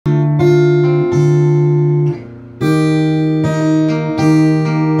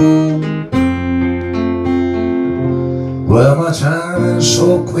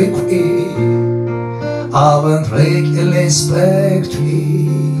so quickly. I went recklessly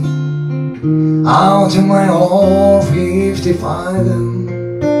out in my old 55 and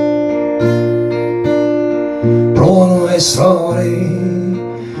blown away slowly,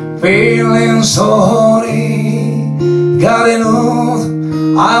 feeling sorry. Got enough,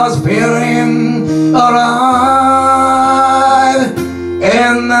 I was feeling alive,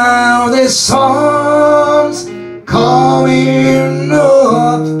 and now this song's coming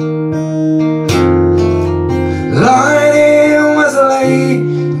up. Lighting was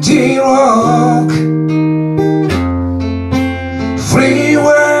lady rock,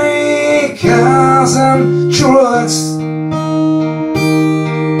 freeway cars and trucks,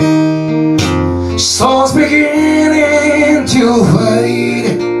 stars beginning to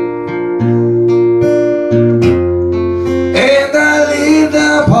fade, and I lead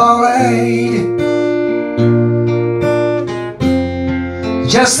the parade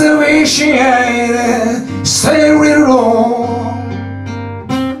just to wish she had stayed with wrong.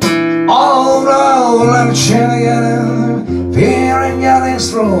 All around I'm chilling, feeling getting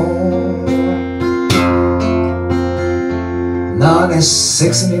strong.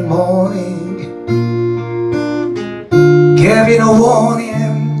 96 in the morning, giving a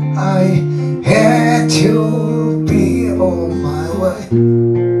warning, I had to be on my way.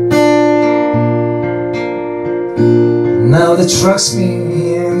 Now the trucks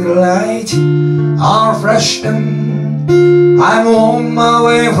in the light are fresh and I'm on my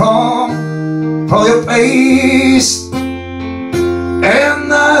way from your place. And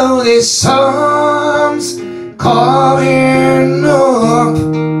now the sun's coming up,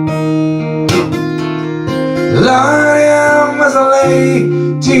 lighting as a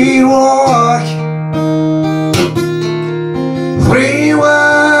lady rock,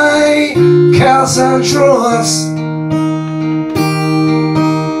 freeway cars and trucks,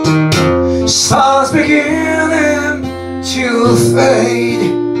 stars beginning to fade,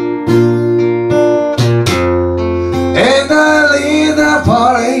 and I lead the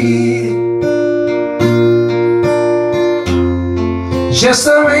parade just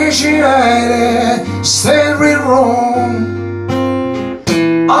to wish she had stayed with wrong.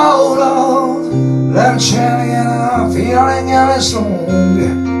 Oh Lord, I'm chanting and I'm feeling getting strong.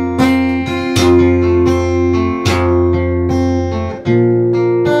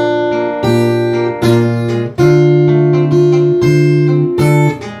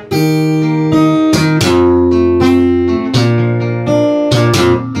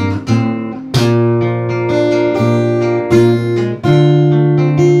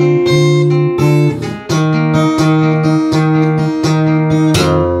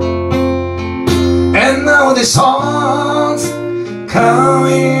 The songs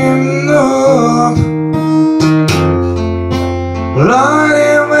coming up,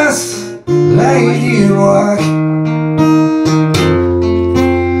 lighting with lady rock,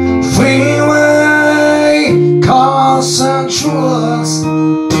 freeway cars and trucks,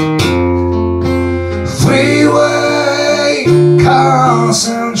 freeway cars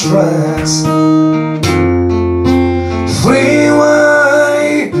and trucks,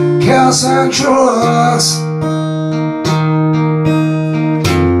 freeway cars and trucks,